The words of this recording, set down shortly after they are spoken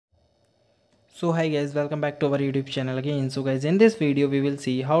So hi guys, welcome back to our YouTube channel again. So guys, in this video we will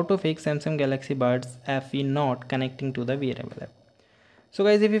see how to fix Samsung Galaxy Buds FE not connecting to the wearable app. So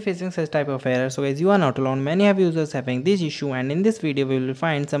guys, if you're facing such type of error, so guys, you are not alone. Many of users having this issue, and in this video we will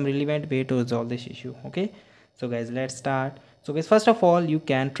find some relevant way to resolve this issue. Okay, so guys, let's start. So guys, first of all, you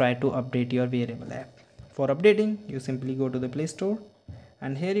can try to update your wearable app. For updating, you simply go to the Play Store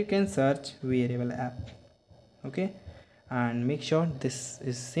and here you can search wearable app. Okay, and make sure this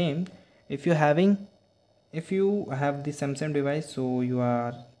is same. If you have the Samsung device, so you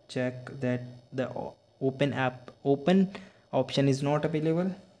are check that the open option is not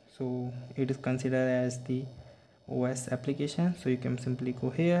available, so it is considered as the OS application. So you can simply go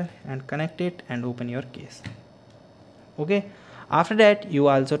here and connect it and open your case. Okay, after that you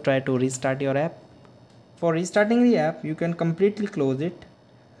also try to restart your app. For restarting the app, you can completely close it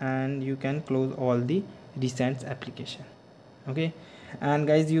and you can close all the recent application. Okay, and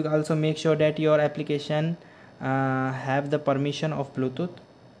guys, you also make sure that your application have the permission of Bluetooth.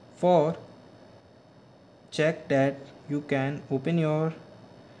 For check that you can open your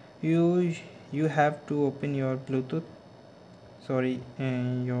you have to open your Bluetooth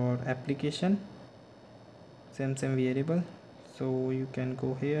your application Samsung Wearable. So you can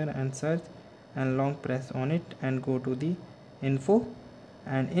go here and search and long press on it and go to the info,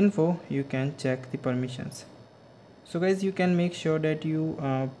 and info you can check the permissions. So guys, you can make sure that you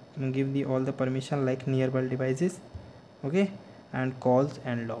give all the permission like nearby devices, okay, and calls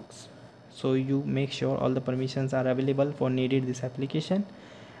and logs. So you make sure all the permissions are available for needed this application,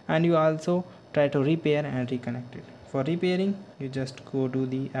 and you also try to repair and reconnect it. For repairing, you just go to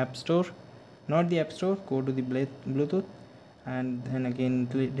the app store, not the app store, go to the Bluetooth and then again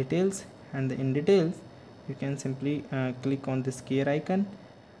details, and in details you can simply click on this gear icon,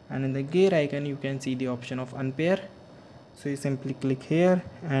 and in the gear icon you can see the option of unpair. So you simply click here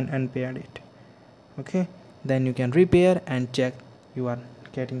and unpair it. Okay, then you can repair and check you are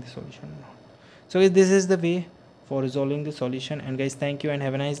getting the solution or not. So guys, this is the way for resolving the solution. And guys, thank you and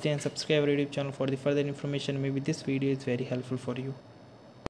have a nice day, and subscribe our YouTube channel for the further information. Maybe this video is very helpful for you.